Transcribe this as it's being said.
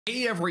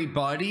Hey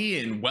everybody,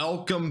 and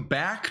welcome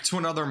back to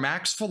another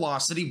Max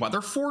Velocity weather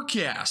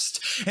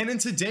forecast. And in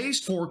today's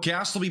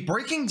forecast, we'll be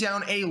breaking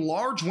down a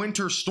large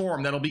winter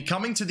storm that'll be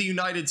coming to the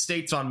United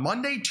States on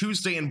Monday,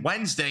 Tuesday, and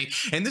Wednesday.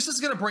 And this is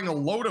going to bring a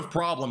load of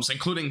problems,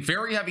 including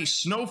very heavy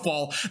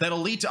snowfall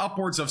that'll lead to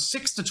upwards of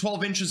 6 to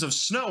 12 inches of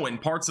snow in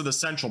parts of the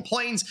Central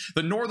Plains,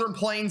 the Northern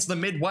Plains, the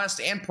Midwest,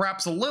 and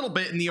perhaps a little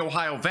bit in the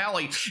Ohio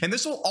Valley. And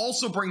this will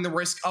also bring the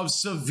risk of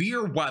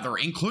severe weather,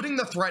 including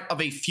the threat of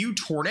a few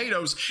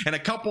tornadoes, and a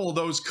couple of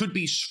those could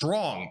be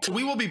strong.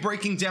 We will be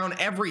breaking down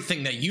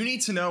everything that you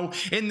need to know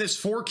in this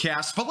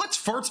forecast, but let's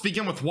first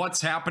begin with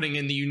what's happening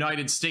in the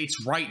United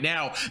States right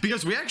now,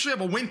 because we actually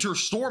have a winter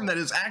storm that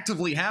is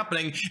actively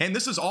happening, and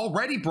this has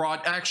already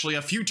brought actually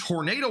a few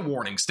tornado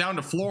warnings down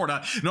to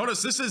Florida.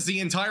 Notice this is the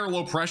entire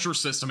low pressure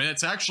system, and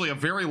it's actually a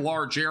very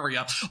large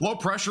area. Low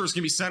pressure is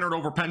going to be centered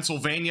over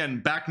Pennsylvania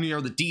and back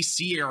near the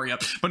DC area,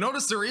 but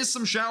notice there is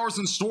some showers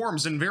and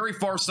storms in very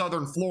far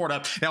southern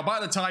Florida. Now, by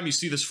the time you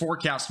see this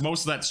forecast,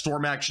 most of that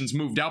storm action's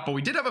moved out, but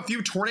we did have a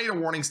few tornado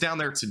warnings down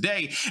there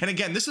today. And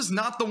again, this is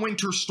not the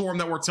winter storm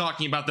that we're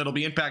talking about that'll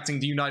be impacting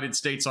the United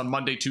States on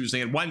Monday,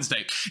 Tuesday, and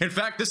Wednesday. In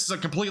fact, this is a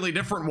completely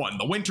different one.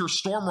 The winter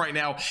storm right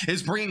now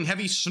is bringing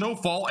heavy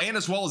snowfall, and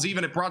as well as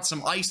even it brought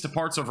some ice to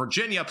parts of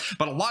Virginia,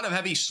 but a lot of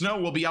heavy snow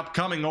will be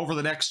upcoming over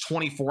the next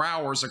 24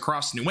 hours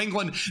across New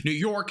England, New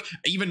York,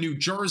 even New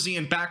Jersey,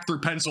 and back through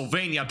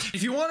Pennsylvania.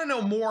 If you want to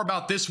know more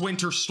about this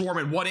winter storm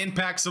and what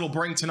impacts it'll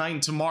bring tonight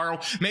and tomorrow,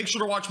 make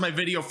sure to watch my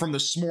video from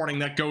this morning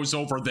that goes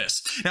over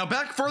this. Now,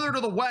 back further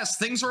to the west,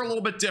 things are a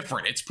little bit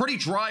different. It's pretty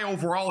dry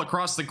overall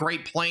across the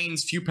Great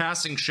Plains, few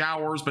passing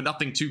showers, but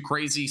nothing too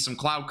crazy, some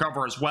cloud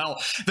cover as well.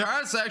 There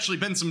has actually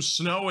been some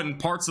snow in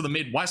parts of the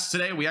Midwest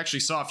today. We actually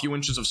saw a few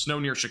inches of snow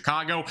near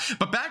Chicago,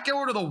 but back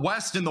over to the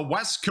west in the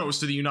west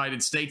coast of the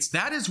United States,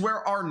 that is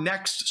where our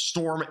next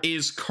storm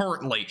is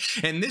currently.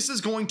 And this is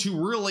going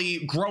to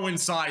really grow in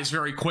size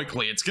very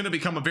quickly. It's going to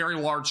become a very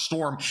large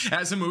storm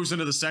as it moves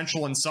into the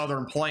central and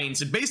southern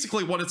plains. And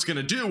basically what it's going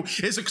to do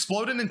is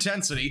explode in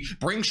intensity,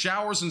 bring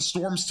showers and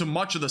storms to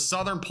much of the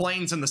southern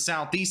plains and the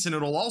southeast, and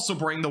it'll also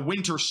bring the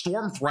winter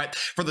storm threat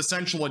for the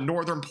central and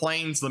northern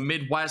plains, the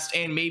Midwest,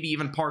 and maybe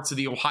even parts of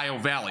the Ohio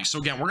Valley. So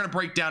again, we're going to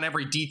break down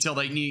every detail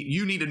that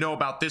you need to know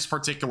about this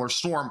particular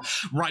storm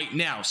right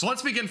now. So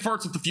let's begin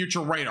first with the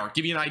future radar,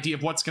 give you an idea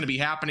of what's going to be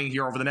happening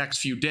here over the next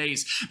few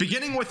days.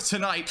 Beginning with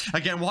tonight,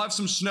 again, we'll have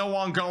some snow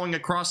ongoing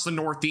across the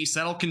Northeast.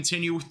 That'll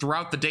continue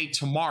throughout the day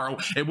tomorrow.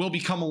 It will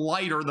become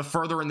lighter the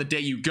further in the day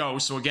you go.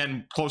 So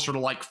again, closer to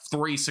like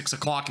 3, 6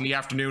 o'clock in the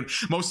afternoon,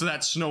 most of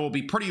that snow will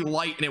be pretty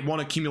light and it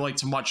won't accumulate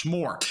to much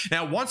more.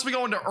 Now, once we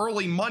go into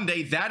early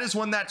Monday, that is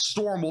when that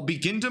storm will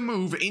begin to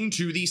move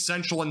into the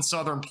central and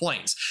southern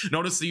plains.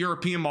 Notice the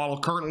European model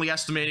currently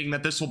estimating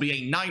that this will be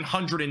a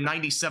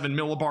 997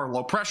 millibar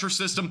low pressure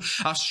system.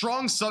 A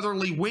strong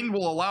southerly wind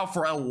will allow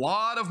for a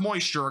lot of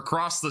moisture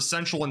across the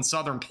central and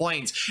southern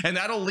plains, and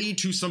that'll lead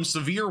to some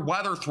severe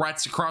weather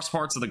threats across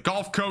parts of the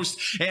Gulf Coast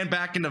and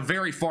back into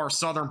very far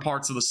southern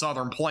parts of the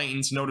southern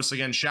plains. Notice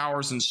again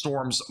showers and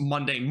storms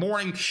Monday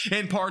morning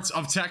in parts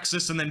of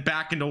Texas and then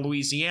back into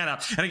Louisiana.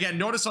 And again,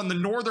 notice on the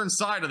northern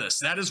side of this,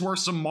 that is where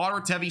some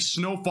moderate to heavy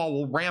snowfall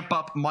will ramp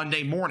up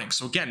Monday morning.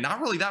 So again,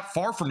 not really that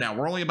far from now.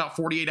 We're only about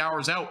 48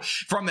 hours out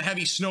from the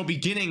heavy snow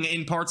beginning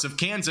in parts of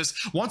Kansas.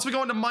 Once we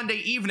go into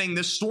Monday evening,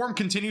 this storm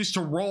continues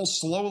to roll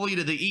slowly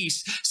to the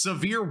east.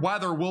 Severe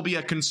weather will be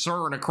a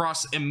concern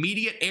across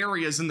immediate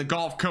areas in the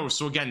Gulf Coast.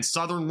 So again,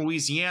 southern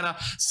Louisiana,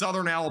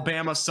 southern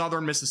Alabama,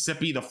 southern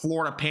Mississippi, the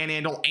Florida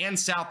Panhandle, and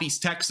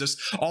southeast Texas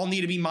all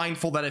need to be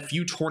mindful that a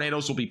few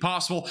tornadoes will be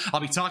possible. I'll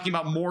be talking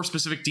about more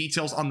specific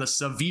details on the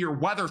severe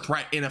weather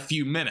threat in a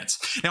few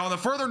minutes. Now, on the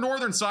further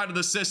northern side of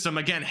the system,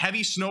 again,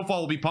 heavy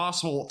snowfall will be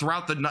possible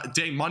throughout the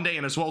day Monday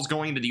and as well as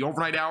going into the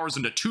overnight hours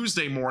into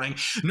Tuesday morning.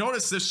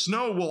 Notice this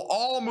snow will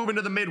all move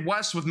into the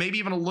Midwest with maybe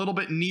even a little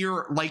bit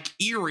near Lake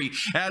Erie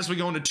as we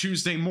go into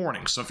Tuesday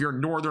morning. So if you're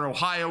in northern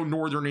Ohio,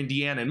 northern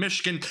Indiana, and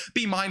Michigan,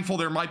 be mindful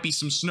there might be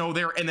some snow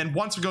there. And then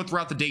once we go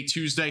throughout the day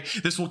Tuesday,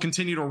 this will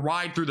continue to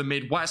ride through the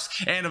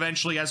Midwest, and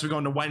eventually as we go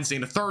into Wednesday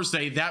and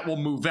Thursday, that will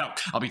move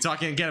out. I'll be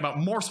talking again about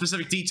more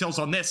specific details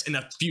on this in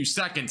a few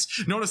seconds.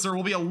 Notice there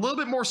will be a little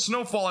bit more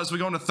snowfall as we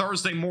go into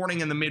Thursday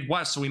morning in the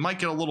Midwest, so we might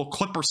get a little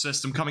clipper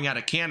system coming out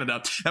of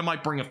Canada that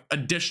might bring an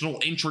additional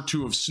inch or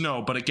two of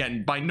snow, but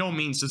again, by no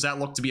means does that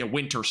look to be a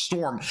winter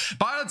storm.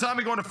 By the time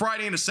we go into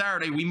Friday into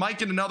Saturday, we might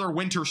get another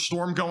winter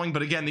storm going,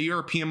 but again, the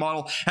European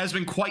model has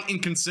been quite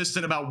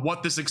inconsistent about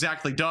what this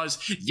exactly does.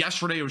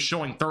 Yesterday it was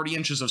showing 30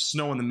 inches of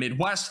snow in the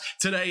Midwest.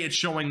 Today it's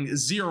showing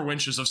 0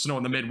 inches of snow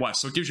in the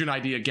Midwest. So it gives you an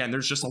idea. Again,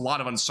 there's just a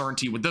lot of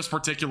uncertainty with this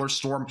particular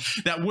storm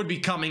that would be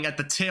coming at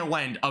the tail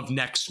end of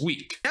next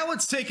week. Now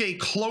let's take a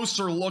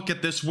closer look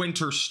at this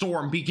winter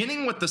storm,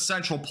 beginning with the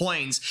Central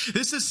Plains.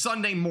 This is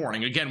Sunday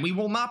morning. Again, we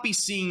will not be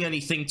seeing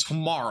anything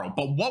tomorrow,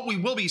 but what we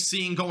will be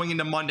seeing going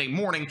into Monday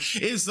morning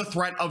is the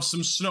threat of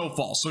some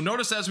snowfall. So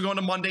notice as we go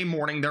into Monday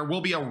morning, there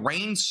will be a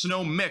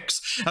rain-snow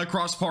mix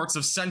across parts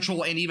of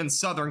central and even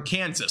southern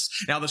Kansas.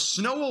 Now, the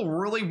snow will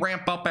really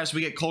ramp up as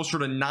we get closer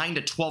to 9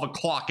 to 12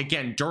 o'clock,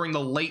 again, during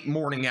the late late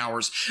morning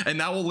hours, and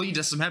that will lead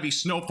to some heavy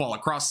snowfall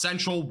across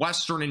central,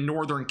 western, and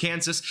northern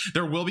Kansas.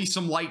 There will be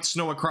some light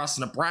snow across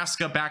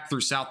Nebraska, back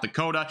through South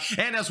Dakota,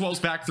 and as well as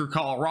back through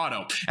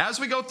Colorado. As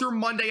we go through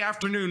Monday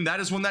afternoon,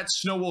 that is when that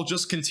snow will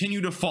just continue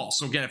to fall.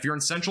 So again, if you're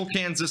in central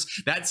Kansas,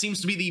 that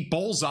seems to be the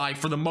bullseye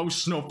for the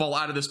most snowfall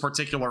out of this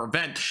particular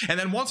event. And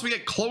then once we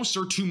get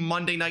closer to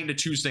Monday night into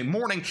Tuesday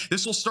morning,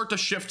 this will start to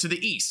shift to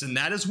the east, and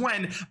that is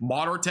when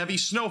moderate to heavy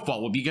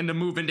snowfall will begin to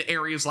move into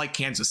areas like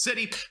Kansas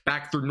City,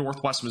 back through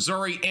northwest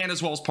Missouri, and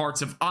as well as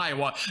parts of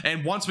Iowa.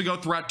 And once we go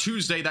throughout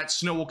Tuesday, that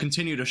snow will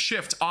continue to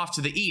shift off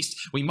to the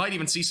east. We might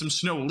even see some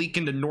snow leak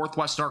into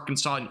northwest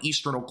Arkansas and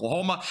eastern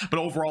Oklahoma, but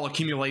overall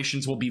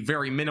accumulations will be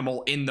very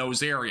minimal in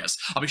those areas.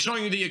 I'll be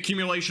showing you the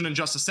accumulation in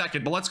just a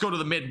second, but let's go to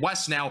the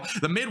Midwest now.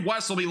 The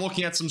Midwest will be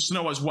looking at some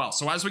snow as well.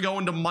 So as we go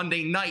into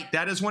Monday night,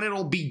 that is when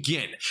it'll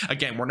begin.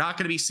 Again, we're not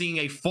going to be seeing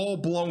a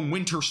full-blown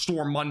winter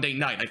storm Monday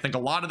night. I think a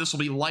lot of this will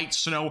be light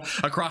snow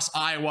across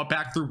Iowa,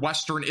 back through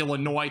western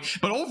Illinois,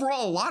 but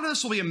overall, a lot of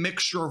this will be a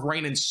mixture of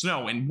rain and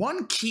snow. And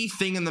one key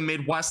thing in the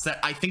Midwest that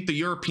I think the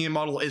European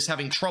model is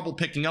having trouble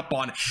picking up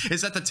on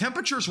is that the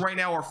temperatures right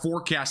now are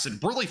forecasted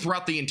really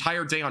throughout the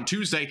entire day on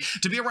Tuesday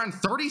to be around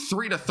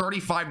 33 to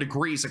 35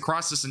 degrees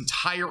across this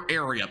entire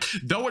area.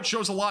 Though it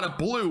shows a lot of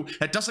blue,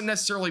 that doesn't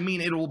necessarily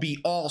mean it will be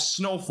all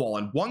snowfall.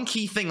 And one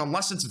key thing,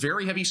 unless it's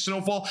very heavy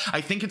snowfall,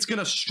 I think it's going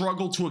to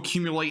struggle to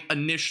accumulate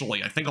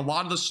initially. I think a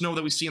lot of the snow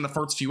that we see in the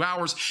first few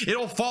hours,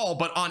 it'll fall,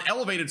 but on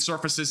elevated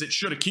surfaces, it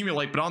should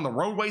accumulate. But on the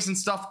roadways and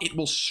stuff, it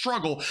will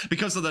struggle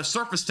because of the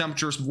surface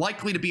temperatures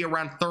likely to be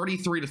around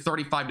 33 to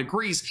 35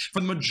 degrees for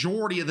the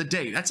majority of the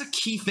day. That's a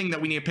key thing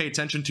that we need to pay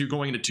attention to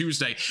going into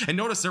Tuesday. And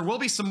notice there will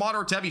be some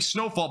moderate to heavy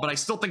snowfall, but I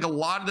still think a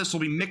lot of this will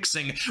be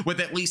mixing with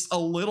at least a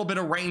little bit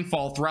of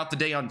rainfall throughout the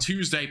day on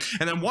Tuesday.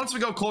 And then once we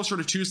go closer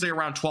to Tuesday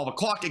around 12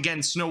 o'clock,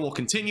 again, snow will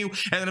continue.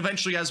 And then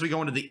eventually, as we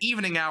go into the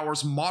evening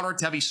hours, moderate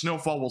to heavy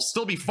snowfall will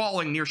still be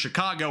falling near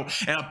Chicago,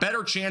 and a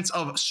better chance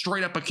of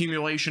straight up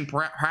accumulation,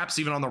 perhaps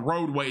even on the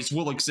roadways,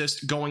 will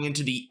exist going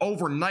into the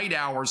overnight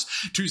hours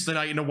Tuesday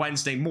night into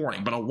Wednesday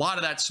morning. But a lot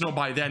of that snow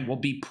by then will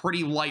be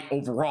pretty light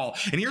overall.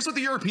 And here's what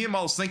the European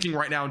model is thinking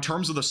right now in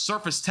terms of the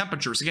surface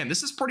temperatures. Again,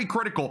 this is pretty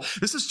critical.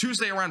 This is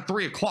Tuesday around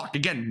 3 o'clock.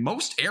 Again,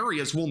 most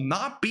areas will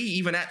not be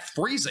even at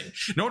freezing.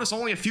 Notice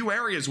only a few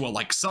areas will,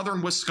 like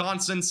southern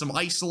Wisconsin, some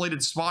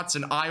isolated spots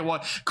in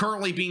Iowa,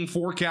 currently being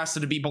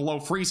forecasted to be below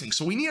freezing.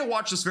 So we need to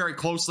watch this very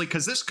closely,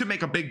 because this could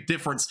make a big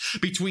difference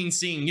between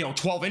seeing,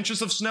 12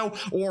 inches of snow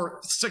or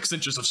 6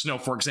 inches of snow,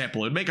 for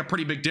example. It'd make a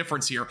pretty big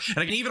difference here. And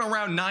again, even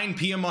around 9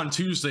 p.m. on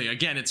Tuesday,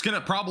 again, it's going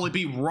to probably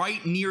be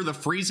right near the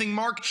freezing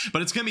mark,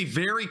 but it's going to be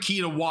very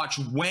key to watch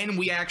when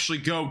we actually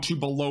go to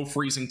below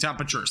freezing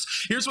temperatures.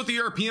 Here's what the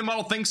European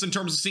model thinks in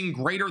terms of seeing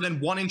greater than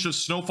 1 inch of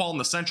snowfall in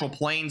the central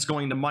plains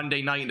going to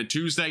Monday night into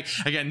Tuesday.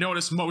 Again,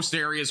 notice most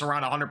areas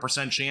around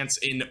 100% chance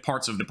in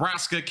parts of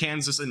Nebraska,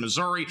 Kansas, and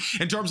Missouri.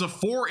 In terms of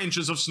 4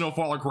 inches of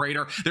snowfall or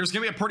greater, there's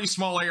going to be a pretty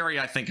small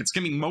area, I think. It's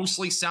going to be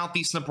mostly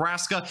southeast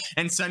Nebraska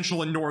and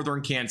central and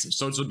northern Kansas.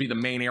 So those would be the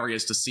main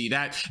areas to see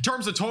that. In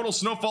terms of total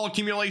snowfall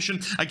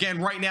accumulation,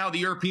 again, right now, the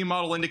European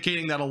model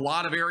indicating that a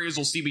lot of areas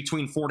will see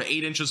between 4 to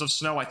 8 inches of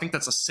snow. I think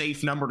that's a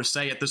safe number to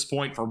say at this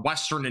point for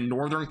western and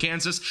northern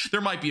Kansas.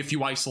 There might be a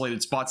few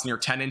isolated spots near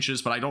 10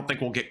 inches, but I don't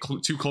think we'll get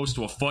too close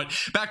to a foot.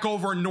 Back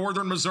over in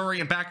northern Missouri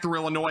and back through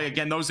Illinois,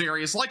 again, those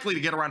areas likely to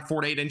get around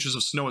 4 to 8 inches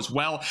of snow as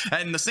well.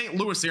 And the St.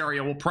 Louis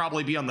area will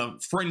probably be on the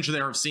fringe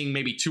there of seeing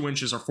maybe 2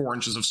 inches or 4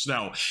 inches of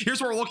snow.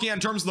 Here's what we're looking at in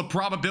terms of the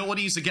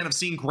probabilities, again, of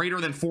seeing greater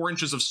than 4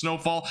 inches of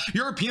snowfall.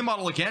 European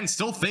model, again,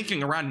 still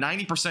thinking around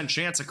 90%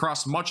 chance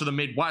across much of the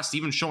Midwest,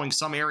 even showing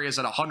some areas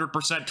at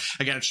 100%.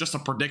 Again, it's just a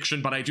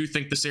prediction, but I do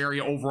think this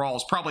area overall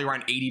is probably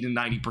around 80 to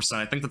 90%.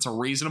 I think that's a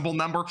reasonable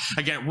number.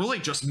 Again, it really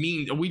just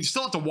means we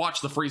still have to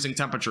watch the freezing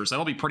temperatures.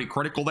 That'll be pretty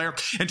critical there.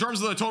 In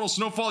terms of the total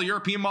snowfall,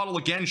 European model,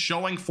 again,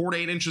 showing 4 to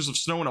 8 inches of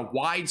snow in a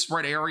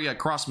widespread area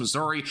across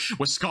Missouri,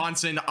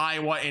 Wisconsin,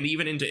 Iowa, and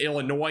even into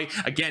Illinois.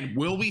 Again,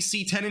 will we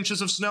see 10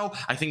 inches of snow?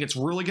 I think it's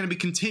really going to be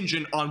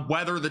contingent on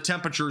whether the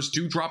temperatures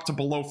do drop to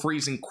below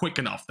freezing quick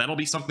enough. That'll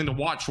be something to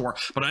watch for.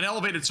 But on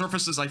elevated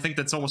surfaces, I think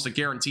that's almost a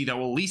guarantee that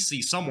we'll at least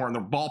see somewhere in the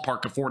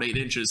ballpark of 4 to 8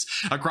 inches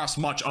across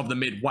much of the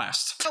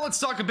Midwest. Now let's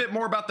talk a bit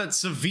more about that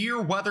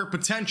severe weather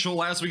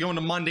potential as we go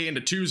into Monday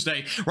into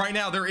Tuesday. Right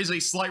now, there is a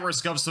slight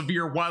risk of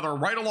severe weather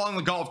right along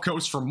the Gulf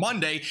Coast for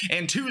Monday,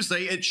 and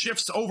Tuesday it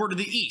shifts over to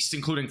the east,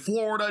 including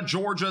Florida,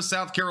 Georgia,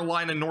 South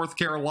Carolina, North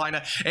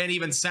Carolina, and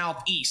even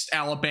southeast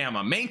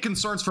Alabama. Main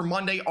concerns for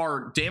Monday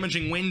are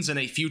damaging winds and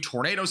a few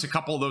tornadoes. A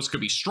couple of those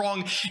could be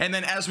strong. And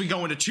then as we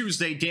go into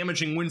Tuesday,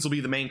 damaging winds will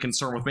be the main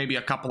concern, with maybe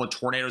a couple of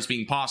tornadoes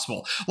being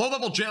possible.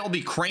 Low-level jet will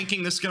be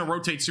cranking. This is going to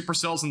rotate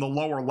supercells in the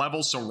lower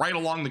levels. So right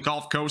along the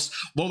Gulf Coast,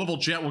 low-level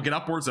jet will get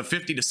upwards of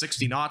 50 to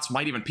 60 knots,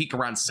 might even peak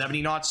around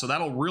 70 knots. So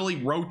that'll really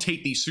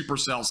rotate these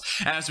supercells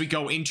as we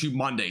go into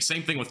Monday.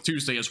 Same thing with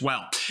Tuesday as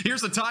well.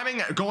 Here's the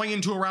timing. Going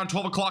into around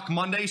 12 o'clock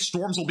Monday,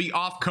 storms will be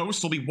off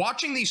coast. We'll be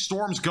watching these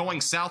storms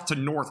going south to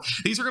north.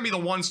 These are going to be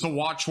the ones to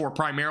watch for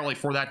primarily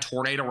for that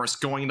tornado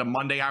risk going into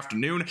Monday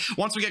afternoon.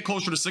 Once we get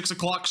closer to 6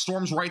 o'clock,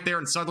 storms right there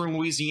in southern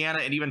Louisiana Louisiana,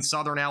 and even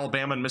southern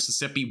Alabama and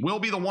Mississippi will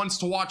be the ones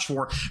to watch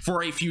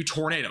for a few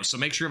tornadoes. So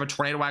make sure you have a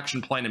tornado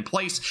action plan in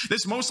place.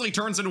 This mostly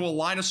turns into a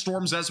line of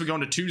storms as we go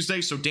into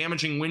Tuesday, so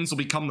damaging winds will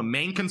become the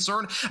main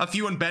concern. A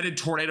few embedded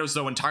tornadoes,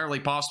 though, entirely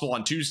possible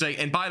on Tuesday,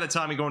 and by the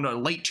time we go into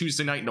late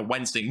Tuesday night into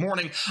Wednesday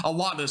morning, a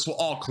lot of this will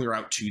all clear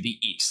out to the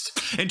east.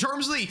 In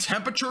terms of the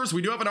temperatures,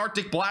 we do have an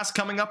Arctic blast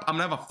coming up. I'm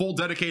gonna have a full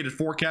dedicated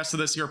forecast to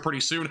this here pretty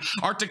soon.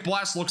 Arctic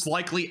blast looks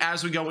likely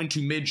as we go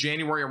into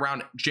mid-January,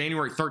 around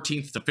January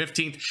 13th to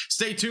 15th.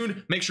 Stay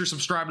tuned. Make sure you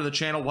subscribe to the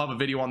channel. We'll have a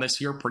video on this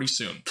here pretty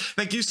soon.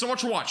 Thank you so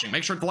much for watching.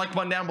 Make sure to hit the like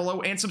button down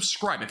below and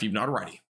subscribe if you've not already.